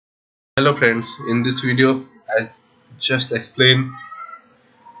Hello friends, in this video I just explain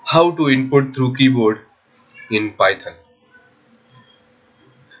how to input through keyboard in Python.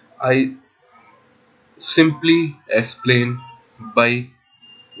 I simply explain by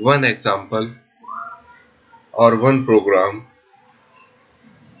one example or one program,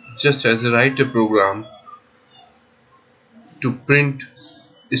 just as I write a program to print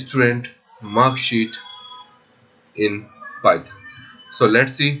student mark sheet in Python. So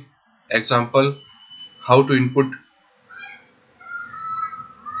let's see example how to input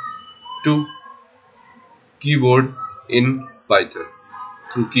to keyboard in Python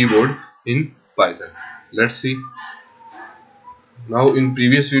through keyboard in Python. Let's see. Now in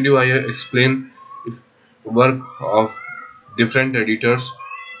previous video I explained work of different editors.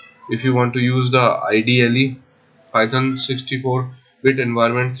 If you want to use the IDLE Python 64-bit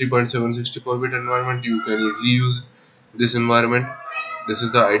environment, 3.7 64-bit environment, you can easily use this environment. This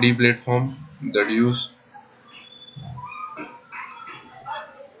is the IDE platform that use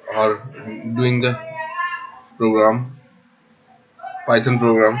or doing the program, Python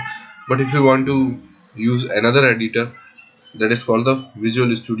program. But if you want to use another editor, that is called the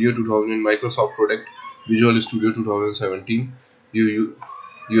Visual Studio 2000 in Microsoft product Visual Studio 2017, you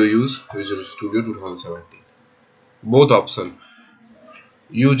use Visual Studio 2017. Both option,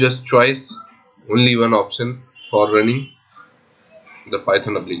 you just choose only one option for running the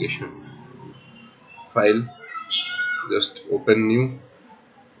Python application. File, just open new,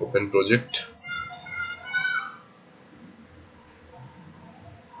 open project,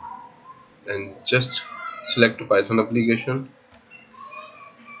 and just select Python application,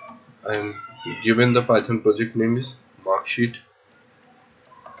 and given the Python project name is marksheet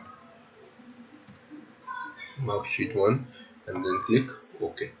 1, and then click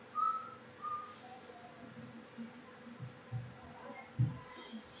OK.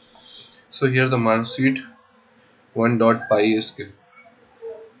 So here the marksheet 1.py is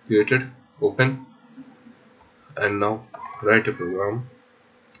created. Open, and now write a program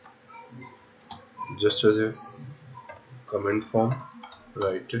just as a command form.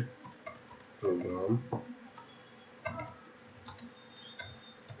 Write a program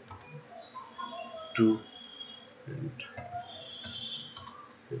to print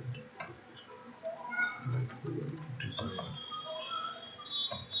design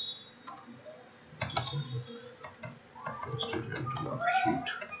student marksheet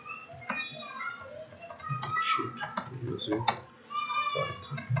using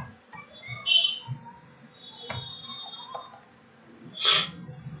Python.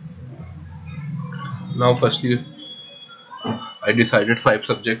 Now firstly I decided 5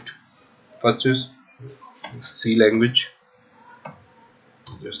 subject. First is C language,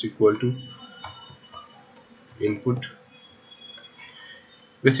 just equal to input.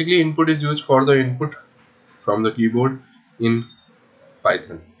 Basically input is used for the input from the keyboard in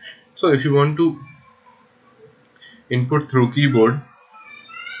Python. So if you want to input through keyboard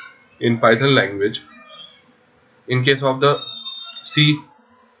in Python language, in case of the C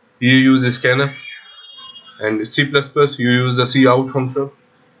you use scanf, and C++ you use the cout function,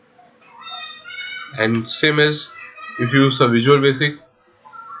 and same as if you use a Visual Basic,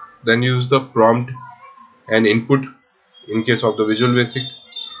 then use the prompt and input in case of the Visual Basic.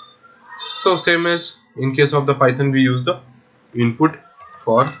 So same as in case of the Python, we use the input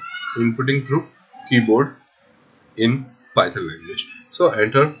for inputting through keyboard in Python language. So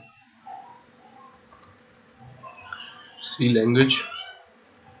enter C language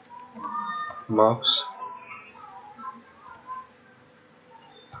marks.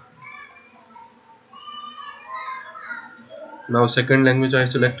 Now second language I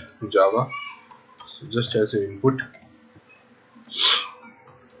select Java. So just as an input,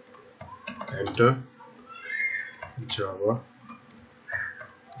 enter Java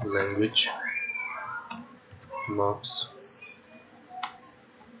language marks.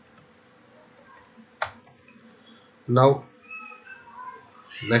 Now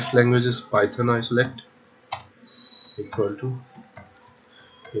next language is Python. I select equal to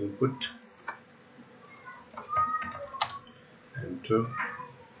input, enter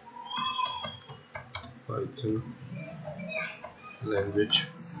Python language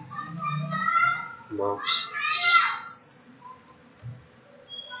marks.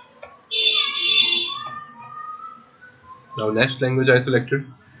 Now next language I selected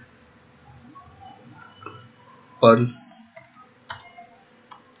Perl,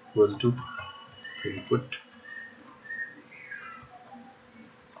 equal to input,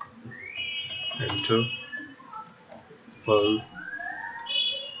 enter Perl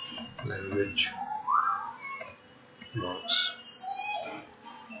language marks.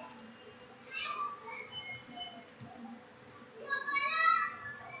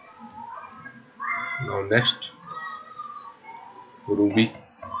 Now next, Ruby,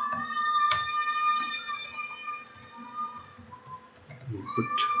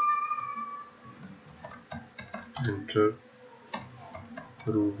 input, enter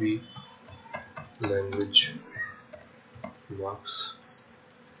Ruby language marks.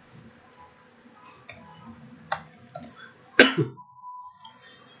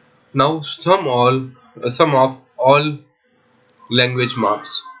 Now sum of all language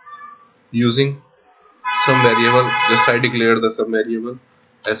marks using some variable. Just I declare the sum variable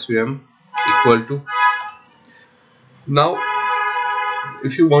sum equal to. Now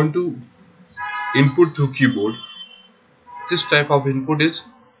if you want to input through keyboard, this type of input is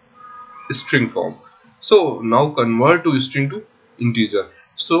string form. So now convert to string to integer.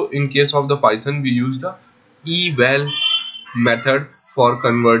 So in case of the Python, we use the eval method for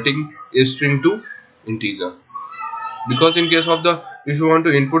converting a string to integer, because in case of the, if you want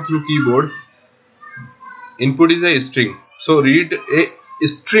to input through keyboard, input is a string, so read a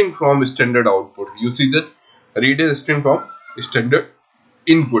string from standard output. You see that, read a string from standard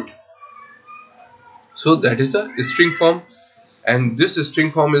input. So that is a string form, and this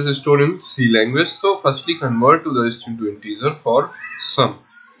string form is stored in C language. So firstly convert to the string to integer for sum,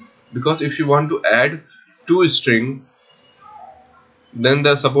 because if you want to add two string, then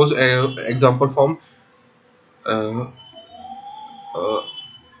the suppose example form, uh,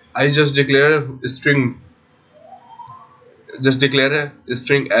 I just declare a string, just declare a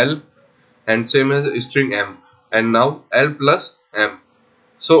string L and same as a string M, and now L plus M.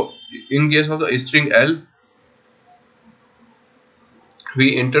 So in case of the string L,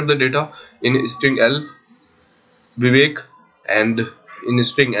 we enter the data in string L Vivek, and in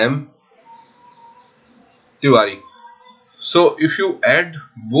string M Tiwari. So if you add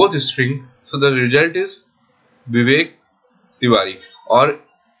both string, so the result is Vivek Tiwari. Or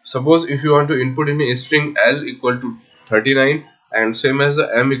suppose if you want to input in a string L equal to 39 and same as the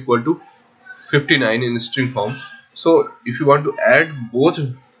M equal to 59 in string form. So if you want to add both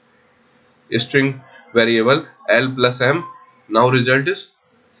string variable L plus M, now result is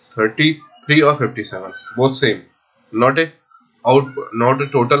 33 or 57, both same, not a output, not a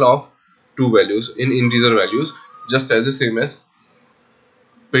total of two values in integer values, just as the same as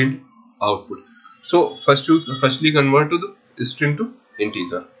print output. So firstly convert to the string to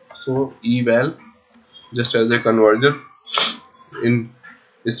integer. So eval, just as a converter in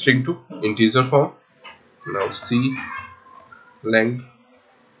string to integer form. Now C length,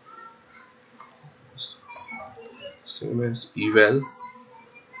 same as eval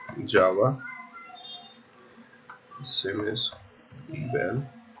Java, same as eval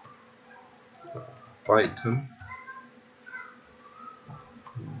Python,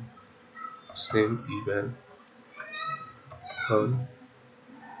 same eval Perl,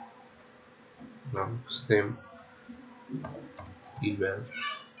 now same eval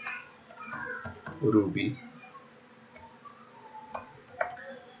Ruby.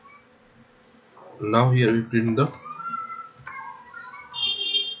 Now here we print the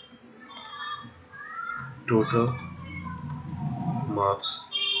total marks.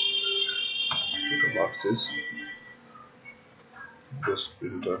 Total marks is just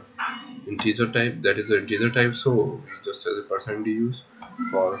print the integer type, that is the integer type, so we just as a percent use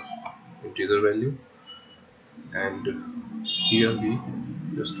for integer value, and here we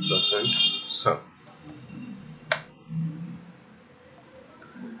just percent sum.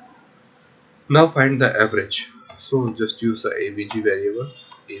 Now find the average. So just use the avg variable,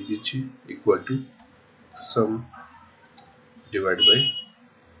 avg equal to sum divided by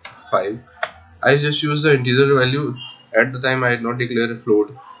 5. I just use the integer value. At the time I had not declared a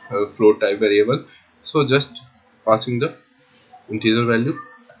float type variable, so just passing the integer value,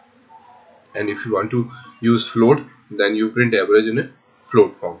 and if you want to use float, then you print average in a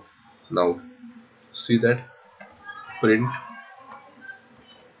float form. Now see that, print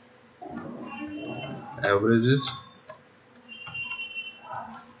averages.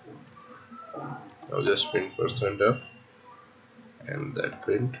 Now just print percent up, and that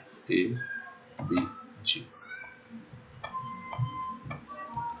print a b g.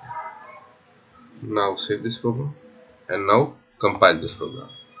 Now save this program and now compile this program.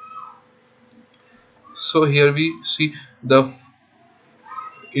 So here we see the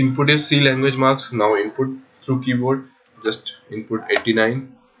input is C language marks. Now input through keyboard, just input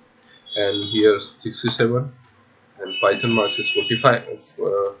 89 and here 67, and Python marks is 45,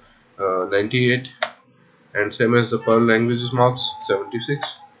 98, and same as the Perl languages marks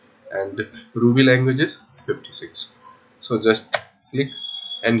 76, and Ruby languages 56. So just click,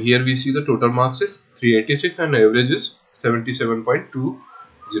 and here we see the total marks is 386 and average is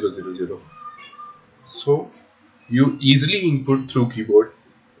 77.2000. So you easily input through keyboard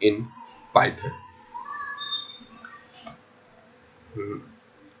in Python.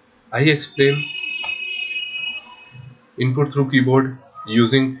 I explain input through keyboard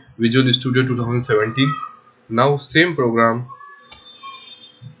using Visual Studio 2017. Now same program,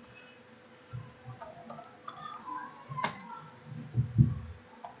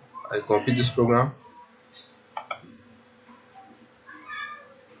 I copy this program,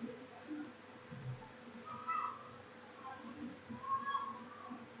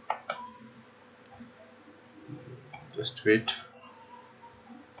 just wait.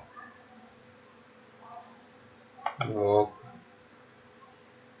 Now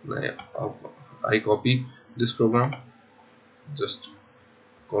I copy this program, just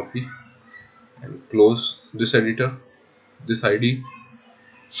copy and close this editor, this ID.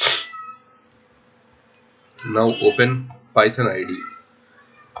 Now open Python ID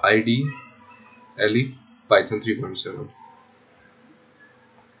LE Python 3.7.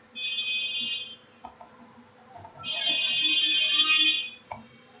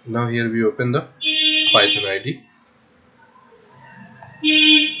 Now here we open the Python ID,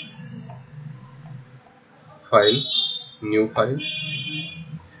 file, new file,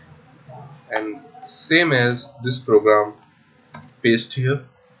 and same as this program, paste here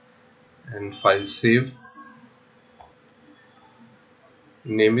and file save.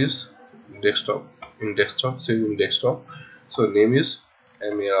 Name is desktop, in desktop, save in desktop. So name is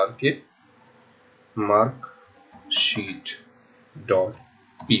mark sheet dot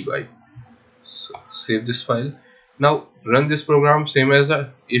py. So save this file. Now run this program same as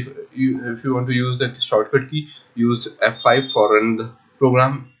if you want to use the shortcut key, use F5 for run the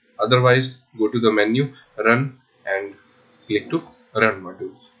program. Otherwise go to the menu, run, and click to run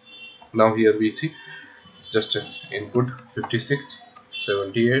module. Now here we see just as input 56,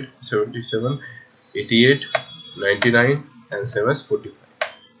 78, 77, 88, 99, and same as 45.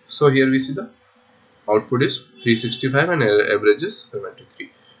 So here we see the output is 365 and average is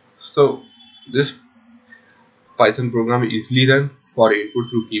 73. So this Python program is easily run for input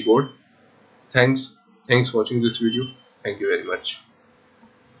through keyboard. Thanks for watching this video. Thank you very much.